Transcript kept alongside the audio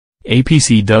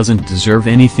APC doesn't deserve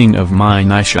anything of mine.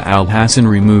 Aisha Alhassan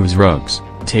removes rugs,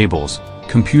 tables,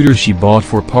 computers she bought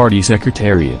for party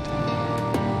secretariat.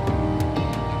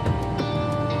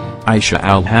 Aisha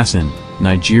Alhassan,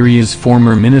 Nigeria's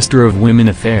former Minister of Women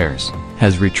Affairs,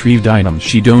 has retrieved items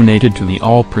she donated to the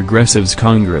All Progressives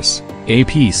Congress,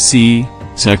 APC,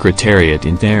 Secretariat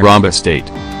in Taraba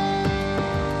State.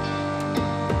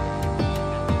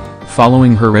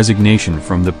 Following her resignation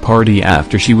from the party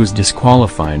after she was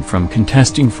disqualified from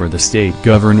contesting for the state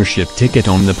governorship ticket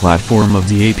on the platform of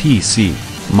the APC,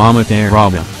 Mama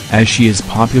Taraba, as she is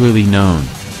popularly known,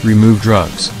 removed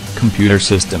drugs, computer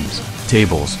systems,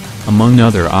 tables, among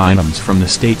other items from the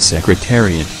state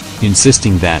secretariat,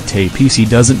 insisting that APC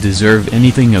doesn't deserve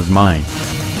anything of mine.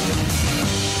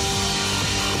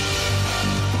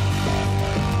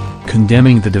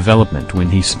 Condemning the development when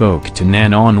he spoke to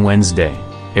NAN on Wednesday,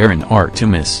 Aaron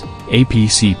Artemis,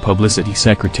 APC Publicity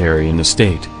Secretary in the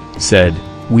state, said,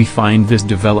 "We find this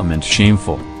development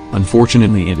shameful.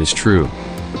 Unfortunately it is true."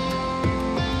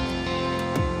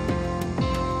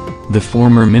 The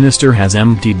former minister has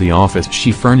emptied the office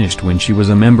she furnished when she was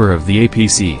a member of the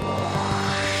APC.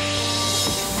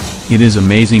 "It is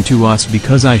amazing to us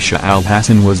because Aisha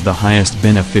Alhassan was the highest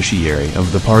beneficiary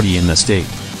of the party in the state.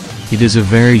 It is a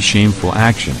very shameful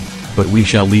action, but we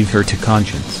shall leave her to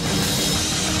conscience."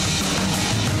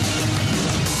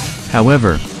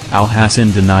 However,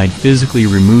 Alhassan denied physically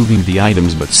removing the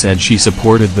items but said she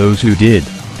supported those who did,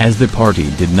 as the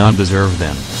party did not deserve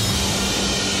them.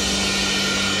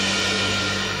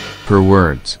 Her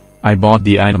words, "I bought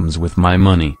the items with my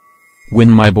money.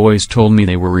 When my boys told me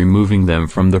they were removing them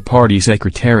from the party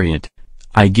secretariat,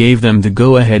 I gave them the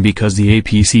go-ahead because the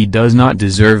APC does not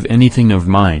deserve anything of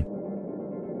mine.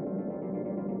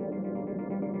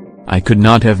 I could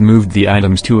not have moved the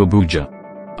items to Abuja.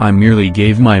 I merely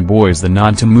gave my boys the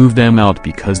nod to move them out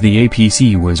because the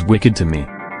APC was wicked to me.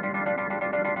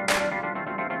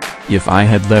 If I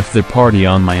had left the party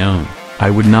on my own, I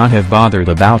would not have bothered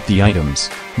about the items,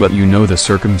 but you know the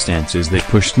circumstances that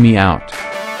pushed me out.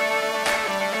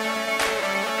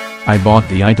 I bought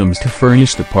the items to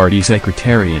furnish the party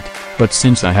secretariat, but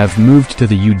since I have moved to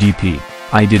the UDP,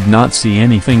 I did not see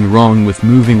anything wrong with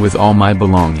moving with all my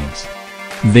belongings.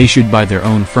 They should buy their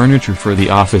own furniture for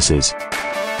the offices."